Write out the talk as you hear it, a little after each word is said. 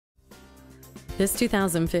This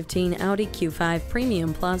 2015 Audi Q5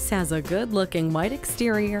 Premium Plus has a good-looking white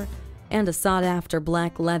exterior and a sought-after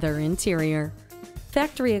black leather interior.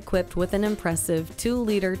 Factory equipped with an impressive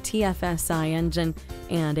 2-liter TFSI engine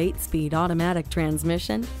and 8-speed automatic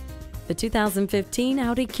transmission, the 2015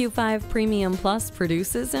 Audi Q5 Premium Plus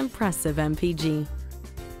produces impressive MPG.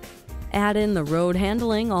 Add in the road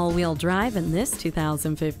handling all-wheel drive and this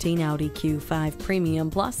 2015 Audi Q5 Premium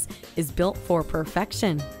Plus is built for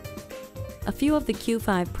perfection. A few of the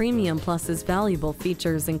Q5 Premium Plus's valuable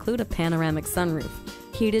features include a panoramic sunroof,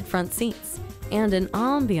 heated front seats, and an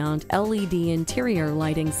ambient LED interior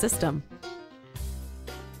lighting system.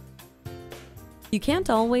 You can't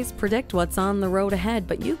always predict what's on the road ahead,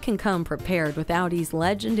 but you can come prepared with Audi's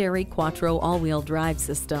legendary quattro all-wheel drive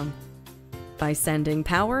system. By sending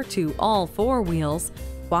power to all 4 wheels,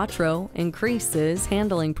 quattro increases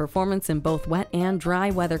handling performance in both wet and dry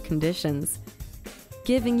weather conditions,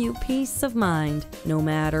 giving you peace of mind no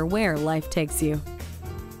matter where life takes you.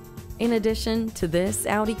 In addition to this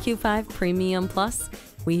Audi Q5 Premium Plus,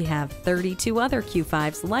 we have 32 other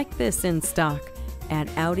Q5s like this in stock at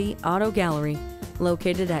Audi Auto Gallery,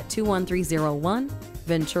 located at 21301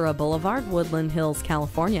 Ventura Boulevard, Woodland Hills,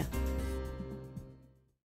 California.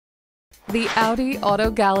 The Audi Auto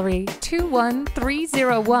Gallery,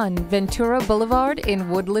 21301 Ventura Boulevard in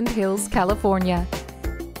Woodland Hills, California.